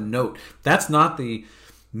not the note. That's not the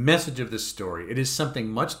message of this story. It is something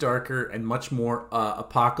much darker and much more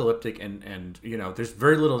apocalyptic, and there's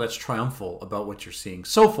very little that's triumphal about what you're seeing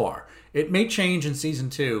so far. It may change in season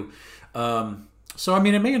 2. So I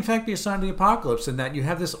mean, it may in fact be a sign of the apocalypse in that you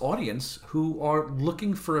have this audience who are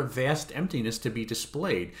looking for a vast emptiness to be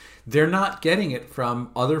displayed. They're not getting it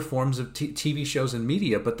from other forms of TV shows and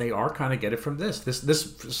media, but they are kind of get it from this.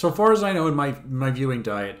 This, so far as I know in my viewing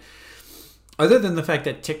diet, other than the fact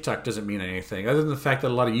that TikTok doesn't mean anything, other than the fact that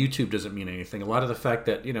a lot of YouTube doesn't mean anything, a lot of the fact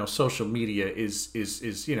that social media is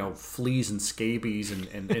fleas and scabies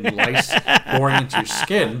and lice boring into your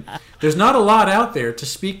skin, there's not a lot out there to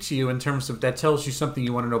speak to you in terms of that tells you something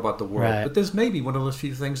you want to know about the world. Right. But this may be one of those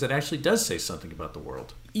few things that actually does say something about the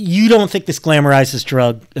world. You don't think this glamorizes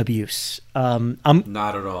drug abuse? Not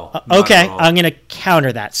at all. Okay, I'm going to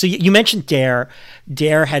counter that. So you mentioned Dare.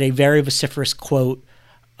 Dare had a very vociferous quote.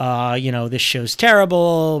 This show's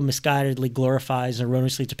terrible, misguidedly glorifies and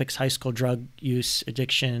erroneously depicts high school drug use,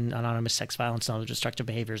 addiction, anonymous sex violence, and other destructive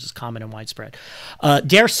behaviors as common and widespread.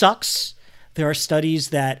 Dare sucks. There are studies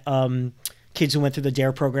that kids who went through the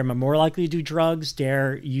Dare program are more likely to do drugs.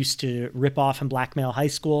 Dare used to rip off and blackmail high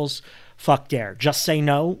schools. Fuck Dare. Just Say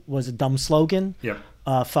No was a dumb slogan. Yep.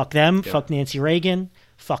 Fuck them. Yep. Fuck Nancy Reagan.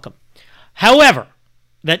 Fuck them. However,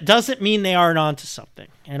 that doesn't mean they aren't onto something.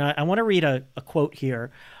 And I want to read a quote here.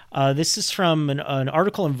 This is from an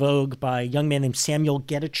article in Vogue by a young man named Samuel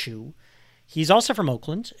Getachew. He's also from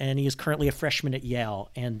Oakland, and he is currently a freshman at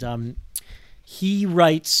Yale. And he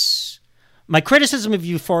writes, "My criticism of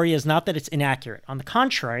Euphoria is not that it's inaccurate. On the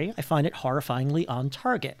contrary, I find it horrifyingly on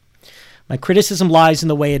target. My criticism lies in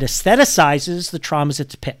the way it aestheticizes the traumas it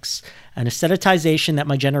depicts, an aestheticization that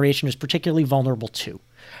my generation is particularly vulnerable to.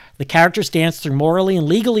 The characters dance through morally and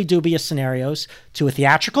legally dubious scenarios to a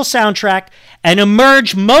theatrical soundtrack and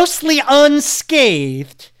emerge mostly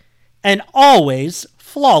unscathed and always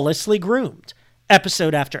flawlessly groomed,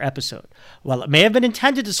 episode after episode. While it may have been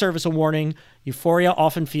intended to serve as a warning, Euphoria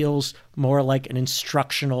often feels more like an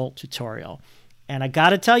instructional tutorial." And I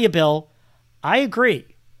gotta tell you, Bill, I agree.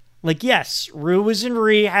 Like, yes, Rue is in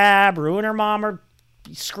rehab. Rue and her mom are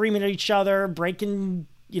screaming at each other, breaking,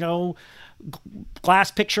 glass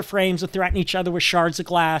picture frames and threatening each other with shards of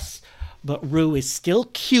glass. But Rue is still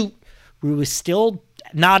cute. Rue is still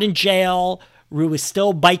not in jail. Rue is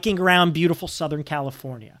still biking around beautiful Southern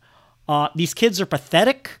California. These kids are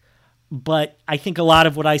pathetic, but I think a lot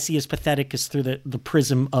of what I see as pathetic is through the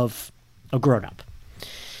prism of a grown-up.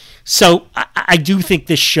 So I do think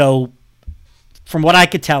this show, from what I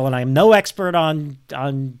could tell, and I'm no expert on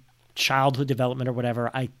childhood development or whatever,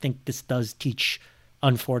 I think this does teach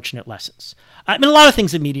unfortunate lessons. I mean, a lot of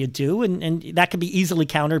things in media do, and that can be easily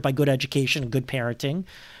countered by good education and good parenting,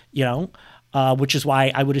 which is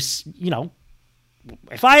why I would,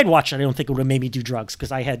 if I had watched it, I don't think it would have made me do drugs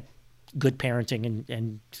because I had good parenting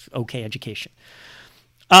and okay education.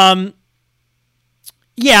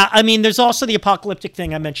 Yeah, I mean, there's also the apocalyptic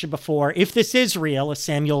thing I mentioned before. If this is real, as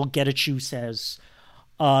Samuel Getachew says,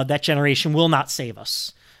 that generation will not save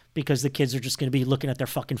us, because the kids are just going to be looking at their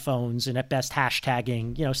fucking phones and at best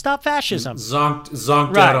hashtagging, stop fascism.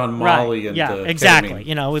 Zonked out on Molly. Right. And exactly.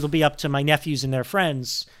 Ketamine. It'll be up to my nephews and their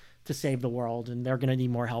friends to save the world, and they're going to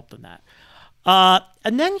need more help than that.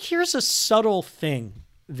 And then here's a subtle thing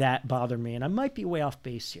that bothered me, and I might be way off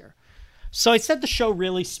base here. So I said the show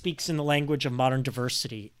really speaks in the language of modern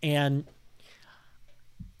diversity, and,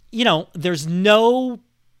 there's not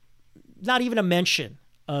even a mention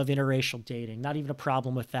of interracial dating, not even a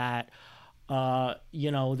problem with that.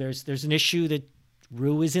 There's an issue that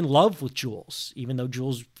Rue is in love with Jules, even though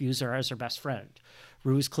Jules views her as her best friend.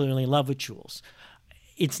 Rue is clearly in love with Jules.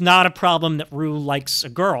 It's not a problem that Rue likes a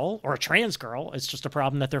girl or a trans girl. It's just a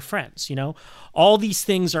problem that they're friends, All these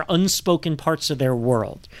things are unspoken parts of their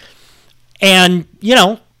world. And,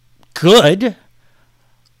 good.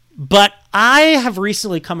 But I have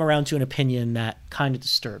recently come around to an opinion that kind of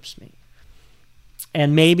disturbs me.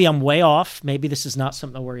 And maybe I'm way off. Maybe this is not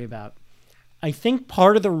something to worry about. I think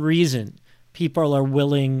part of the reason people are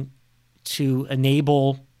willing to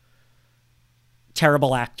enable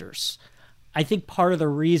terrible actors, I think part of the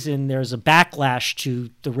reason there's a backlash to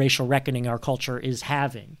the racial reckoning our culture is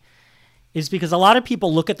having is because a lot of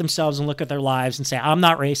people look at themselves and look at their lives and say, I'm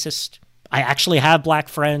not racist. I actually have black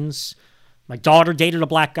friends. My daughter dated a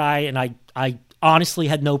black guy, and I honestly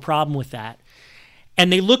had no problem with that.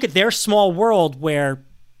 And they look at their small world where,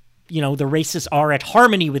 the races are at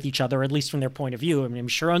harmony with each other, at least from their point of view. I mean, I'm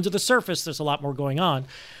sure under the surface there's a lot more going on.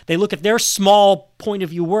 They look at their small point of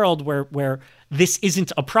view world where this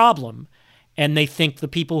isn't a problem, and they think the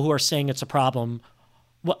people who are saying it's a problem,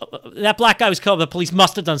 well, that black guy was killed, the police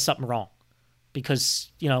must have done something wrong. Because,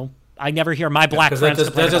 I never hear my black friends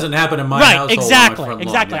complain. That doesn't happen in my household. Exactly. Lawn,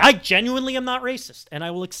 yeah. I genuinely am not racist, and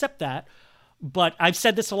I will accept that. But I've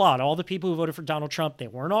said this a lot. All the people who voted for Donald Trump, they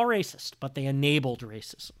weren't all racist, but they enabled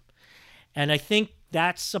racism. And I think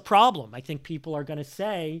that's a problem. I think people are going to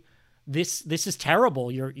say, this is terrible.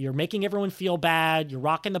 You're making everyone feel bad. You're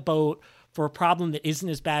rocking the boat for a problem that isn't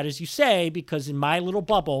as bad as you say, because in my little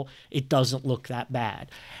bubble, it doesn't look that bad.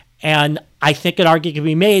 And I think an argument can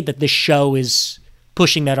be made that this show is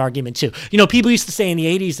pushing that argument too. People used to say in the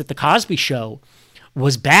 80s that the Cosby Show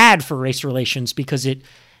was bad for race relations because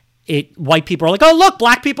white people are like, oh, look,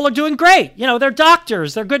 black people are doing great. They're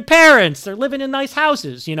doctors, they're good parents, they're living in nice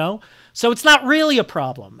houses, So it's not really a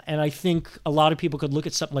problem. And I think a lot of people could look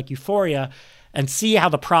at something like Euphoria and see how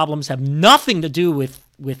the problems have nothing to do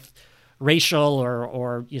with racial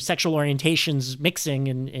or sexual orientations mixing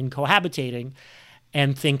and cohabitating,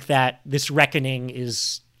 and think that this reckoning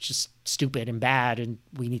is just stupid and bad and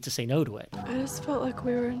we need to say no to it. I just felt like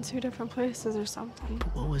we were in two different places or something.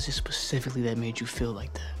 But what was it specifically that made you feel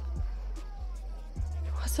like that?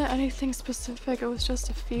 It wasn't anything specific, it was just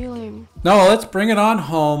a feeling. No, let's bring it on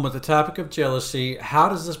home with the topic of jealousy. How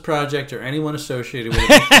does this project or anyone associated with it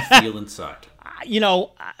make you feel inside?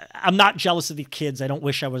 I'm not jealous of the kids. I don't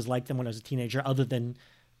wish I was like them when I was a teenager, other than,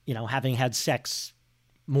 having had sex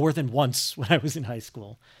more than once when I was in high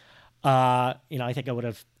school. I think I would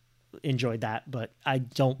have enjoyed that, but I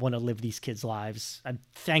don't want to live these kids' lives. I'm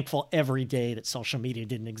thankful every day that social media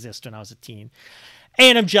didn't exist when I was a teen.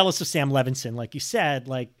 And I'm jealous of Sam Levinson. Like you said,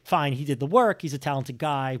 fine, he did the work. He's a talented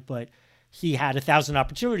guy, but he had 1,000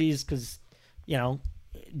 opportunities because,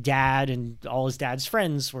 dad and all his dad's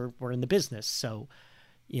friends were in the business. So,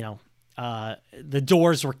 the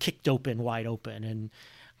doors were kicked wide open. And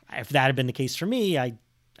if that had been the case for me,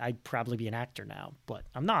 I'd probably be an actor now, but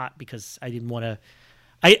I'm not, because I didn't want to.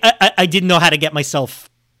 I didn't know how to get myself,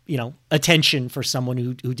 attention for someone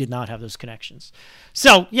who did not have those connections.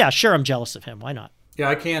 So yeah, sure, I'm jealous of him. Why not? Yeah,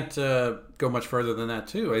 I can't go much further than that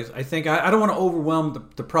too. I think I don't want to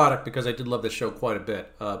overwhelm the product, because I did love the show quite a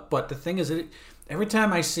bit. But the thing is, every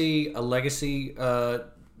time I see a legacy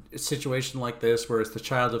situation like this, where it's the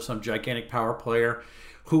child of some gigantic power player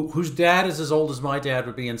whose dad is as old as my dad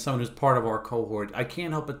would be, and someone who's part of our cohort, I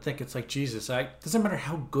can't help but think it's like, Jesus, doesn't matter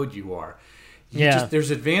how good you are.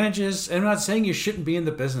 There's advantages, and I'm not saying you shouldn't be in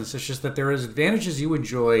the business. It's just that there is advantages you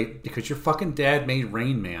enjoy because your fucking dad made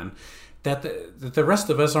Rain Man that the rest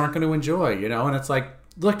of us aren't going to enjoy, And it's like,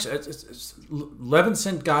 look,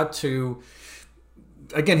 Levinson got to,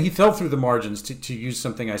 again, he fell through the margins, to use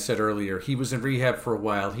something I said earlier. He was in rehab for a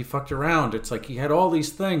while. He fucked around. It's like he had all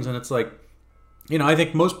these things, and it's like, I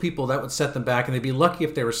think most people, that would set them back, and they'd be lucky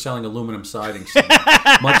if they were selling aluminum siding,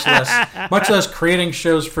 much less creating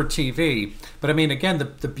shows for TV. But I mean, again,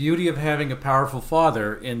 the beauty of having a powerful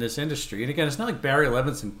father in this industry, and again, it's not like Barry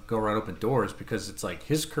Levinson go around open doors, because it's like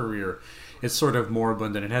his career is sort of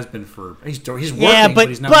moribund, and it has been for he's working, but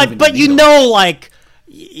he's not moving the needle.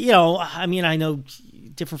 I mean, I know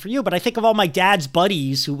different for you, but I think of all my dad's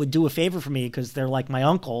buddies who would do a favor for me because they're like my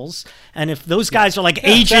uncles, and if those guys are like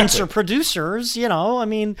agents or producers, I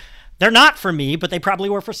mean, they're not for me, but they probably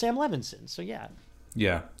were for Sam Levinson. So yeah,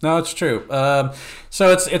 no, it's true.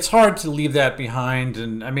 So it's hard to leave that behind,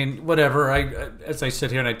 and I mean, whatever. As I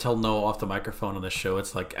sit here and I tell Noah off the microphone on this show,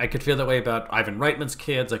 it's like I could feel that way about Ivan Reitman's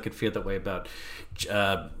kids. I could feel that way about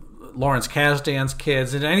Lawrence Kasdan's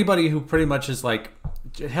kids, and anybody who pretty much is like,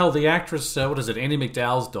 hell, the actress, Andie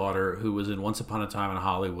MacDowell's daughter, who was in Once Upon a Time in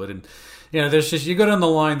Hollywood, and there's just, you go down the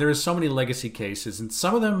line, there's so many legacy cases, and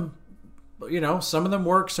some of them, some of them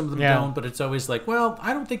work, some of them don't, but it's always like, well,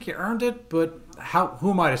 I don't think you earned it, but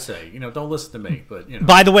who am I to say? Don't listen to me. But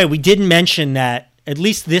By the way, we didn't mention that at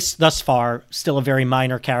least thus far, still a very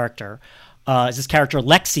minor character. is this character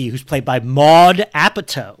Lexi, who's played by Maude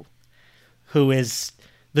Apatow, who is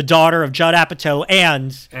the daughter of Judd Apatow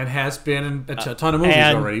and has been in a ton of movies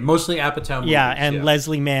already, mostly Apatow movies. Yeah, and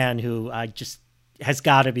Leslie Mann, who I just has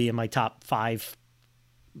got to be in my top 5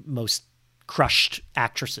 most crushed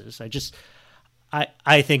actresses.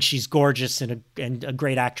 I think she's gorgeous and a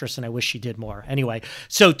great actress, and I wish she did more. Anyway,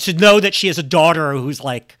 so to know that she has a daughter who's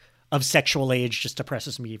like of sexual age just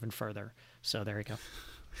depresses me even further. So there you go.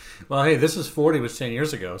 Well, hey, This Is 40 was 10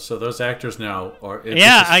 years ago, so those actors now are.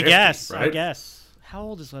 Yeah, 50, I guess. right? I guess. How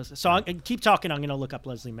old is Leslie? So keep talking. I'm going to look up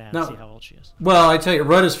Leslie Mann and see how old she is. Well, I tell you,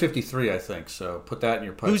 Rudd is 53, I think. So put that in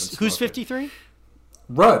your pipe. Who's 53?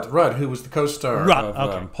 Rudd, who was the co-star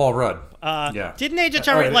of Paul Rudd. Yeah. Didn't they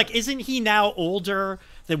determine, isn't he now older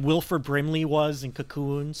than Wilford Brimley was in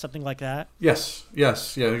Cocoon, something like that? Yes, yeah,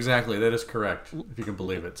 exactly. That is correct, if you can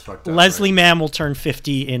believe it. It's fucked up. Leslie Mann will turn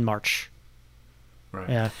 50 in March. Right.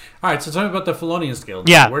 Yeah. All right, so tell me about the Felonian scale.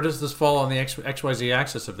 Yeah. Where does this fall on the XYZ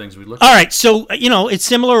axis of things we looked at? All right, so, it's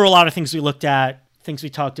similar to a lot of things we looked at, things we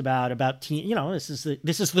talked about teen, this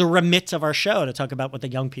is the remit of our show to talk about what the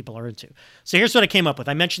young people are into. So here's what I came up with.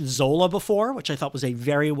 I mentioned Zola before, which I thought was a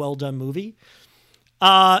very well done movie.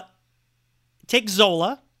 Take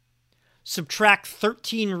Zola, subtract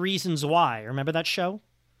 13 Reasons Why. Remember that show?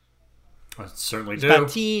 I certainly It's do.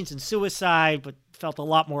 about teens and suicide, but felt a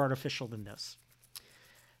lot more artificial than this.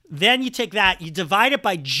 Then you take that, you divide it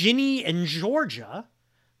by Ginny and Georgia,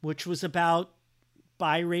 which was about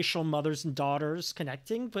biracial mothers and daughters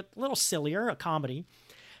connecting, but a little sillier, a comedy.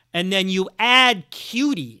 And then you add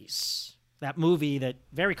Cuties, that movie that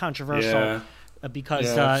very controversial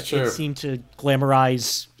because it seemed to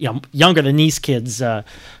glamorize younger than these kids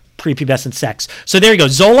prepubescent sex. So there you go.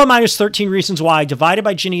 Zola minus 13 Reasons Why divided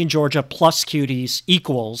by Ginny and Georgia plus Cuties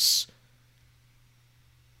equals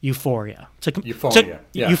Euphoria. Took me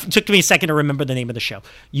a second to remember the name of the show.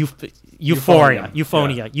 Euphoria.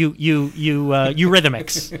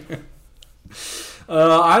 Eurythmics.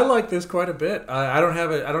 I like this quite a bit. I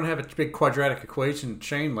don't have a big quadratic equation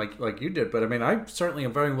chain like you did, but I mean, I certainly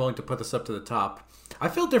am very willing to put this up to the top. I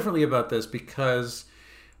feel differently about this because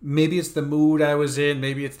maybe it's the mood I was in.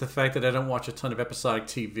 Maybe it's the fact that I don't watch a ton of episodic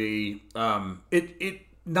TV. It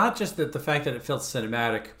not just that the fact that it felt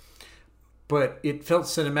cinematic, but it felt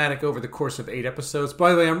cinematic over the course of 8 episodes.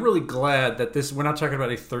 By the way, I'm really glad that we're not talking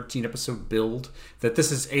about a 13-episode build, that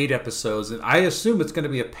this is 8 episodes, and I assume it's going to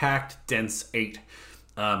be a packed, dense 8.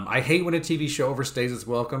 I hate when a TV show overstays its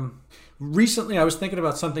welcome. Recently, I was thinking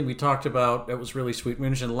about something we talked about that was really sweet. We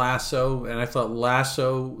mentioned Lasso, and I thought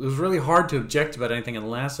Lasso, it was really hard to object about anything in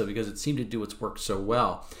Lasso because it seemed to do its work so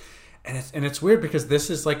well. And it's weird because this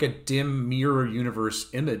is like a dim mirror universe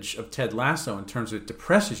image of Ted Lasso in terms of it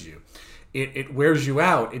depresses you. It wears you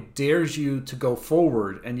out. It dares you to go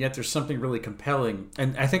forward, and yet there's something really compelling.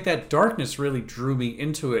 And I think that darkness really drew me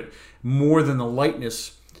into it more than the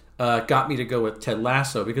lightness got me to go with Ted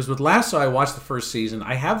Lasso. Because with Lasso, I watched the first season.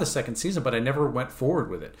 I have the second season, but I never went forward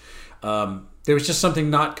with it. There was just something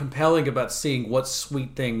not compelling about seeing what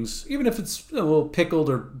sweet things, even if it's a little pickled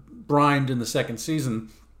or brined in the second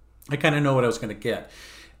season, I kind of know what I was going to get.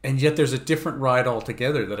 And yet there's a different ride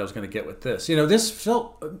altogether that I was going to get with this. This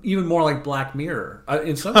felt even more like Black Mirror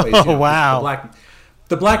in some ways. Wow.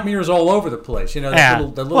 The Black Mirror is all over the place. The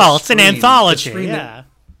little well, it's screen, an anthology.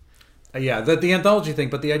 The anthology thing,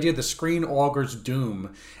 but the idea the screen augurs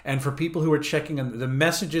doom. And for people who are checking on the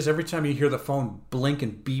messages, every time you hear the phone blink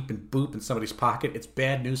and beep and boop in somebody's pocket, it's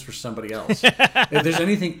bad news for somebody else.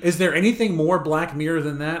 Is there anything more Black Mirror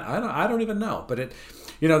than that? I don't even know. But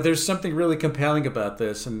there's something really compelling about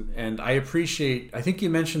this, and I think you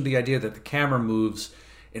mentioned the idea that the camera moves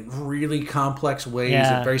in really complex ways,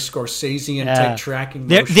 and very Scorsesean type tracking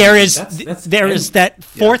motion. There is that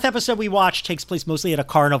fourth episode we watched takes place mostly at a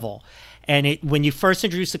carnival. And when you first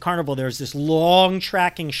introduce the carnival, there's this long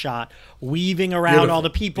tracking shot weaving around all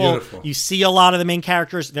the people. Beautiful. You see a lot of the main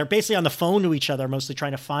characters. They're basically on the phone to each other, mostly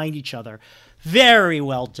trying to find each other. Very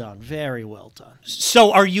well done. Very well done.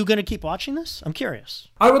 So are you going to keep watching this? I'm curious.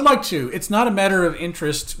 I would like to. It's not a matter of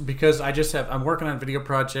interest because I'm working on video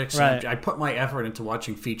projects. Right. And I put my effort into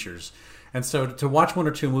watching features. And so to watch 1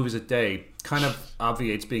 or 2 movies a day kind of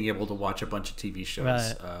obviates being able to watch a bunch of TV shows.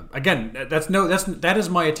 Right. Again, that is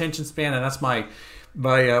my attention span, and that's my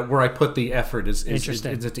where I put the effort is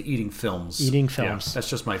into eating films. Eating films. Yeah, that's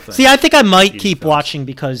just my thing. See, I think I might keep watching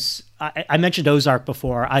because I mentioned Ozark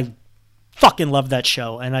before. I fucking love that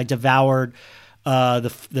show, and I devoured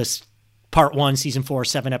this part 1, season 4,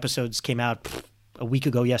 7 episodes came out a week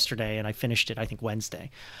ago yesterday, and I finished it, I think,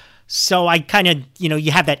 Wednesday. So I kind of,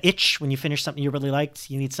 you have that itch when you finish something you really liked.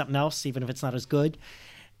 You need something else, even if it's not as good.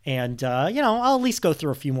 And, I'll at least go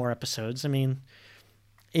through a few more episodes. I mean,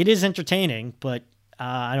 it is entertaining, but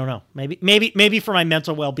I don't know. Maybe for my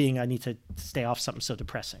mental well-being, I need to stay off something so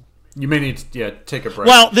depressing. You may need to take a break.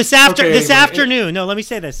 Well, this afternoon, let me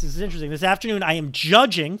say this. This is interesting. This afternoon, I am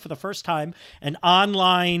judging for the first time an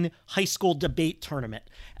online high school debate tournament.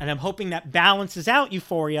 And I'm hoping that balances out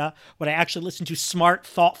Euphoria when I actually listen to smart,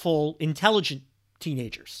 thoughtful, intelligent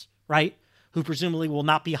teenagers, right? Who presumably will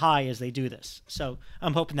not be high as they do this. So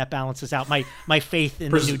I'm hoping that balances out my faith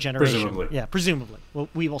in the new generation. Presumably. Yeah, presumably. Well,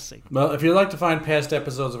 we will see. Well, if you'd like to find past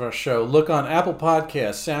episodes of our show, look on Apple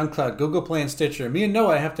Podcasts, SoundCloud, Google Play, and Stitcher. Me and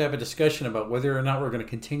Noah have to have a discussion about whether or not we're going to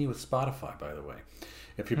continue with Spotify, by the way.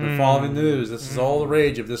 If you've been following the news, this is all the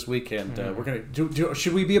rage of this weekend. We're going to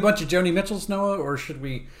should we be a bunch of Joni Mitchells, Noah, or should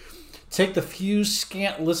we take the few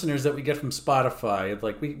scant listeners that we get from Spotify?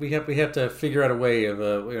 Like we have to figure out a way of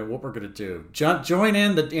what we're going to do. Join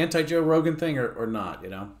in the anti-Joe Rogan thing or not,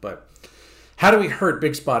 But how do we hurt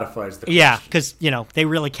big Spotify? Is the question. Yeah, because they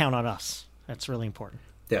really count on us. That's really important.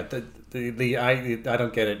 Yeah, I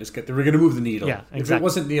don't get it. We're going to move the needle. Yeah, exactly. If it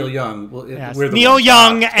wasn't Neil Young, we're the Neil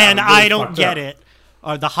Young and I don't get it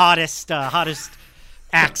are the hottest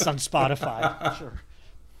acts on Spotify. Sure.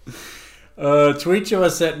 Tweet to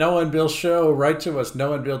us at Noah and Bill Show. Write to us,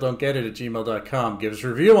 noahandbilldon'tgetit@gmail.com. Give us a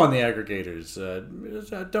review on the aggregators.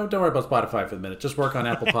 Don't worry about Spotify for the minute. Just work on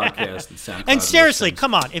Apple Podcasts and SoundCloud. And seriously,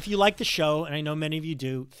 come on. If you like the show, and I know many of you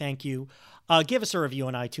do, thank you. Give us a review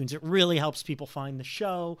on iTunes. It really helps people find the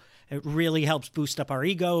show. It really helps boost up our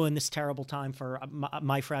ego in this terrible time for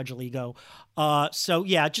my fragile ego. So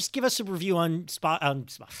yeah, just give us a review on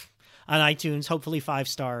iTunes, hopefully 5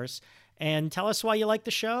 stars. And tell us why you like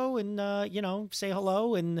the show and, say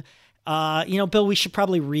hello. And, Bill, we should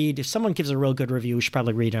probably read. If someone gives a real good review, we should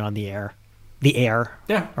probably read it on the air.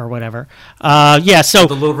 Yeah. Or whatever. So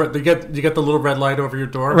the little red, you get the little red light over your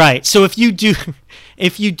door. Right. So if you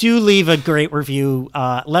do leave a great review,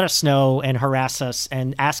 let us know and harass us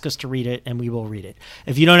and ask us to read it, and we will read it.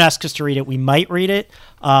 If you don't ask us to read it, we might read it.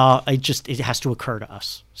 It has to occur to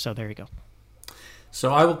us. So there you go.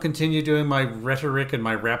 So I will continue doing my rhetoric and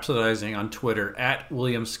my rhapsodizing on Twitter at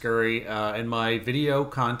William Scurry, and my video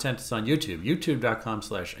content is on YouTube,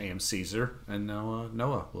 youtube.com/AMCaesar. And now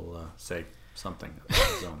Noah will say something about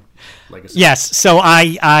his own legacy. Yes, so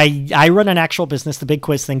I run an actual business, the Big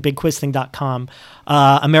Quiz Thing, bigquizthing.com,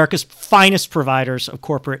 America's finest providers of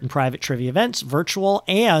corporate and private trivia events, virtual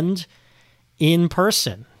and in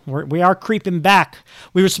person. We are creeping back.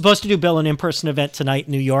 We were supposed to do, Bill, an in-person event tonight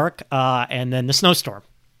in New York, and then the snowstorm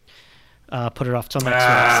put it off till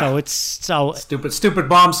next week. So stupid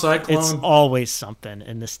bomb cyclone. It's always something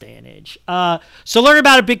in this day and age. So learn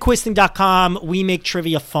about it at bigquizthing.com. We make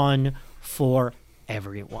trivia fun for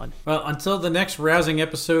everyone. Well, until the next rousing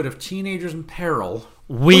episode of Teenagers in Peril,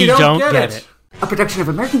 we don't get it. A production of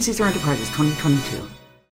American Caesar Enterprises 2022.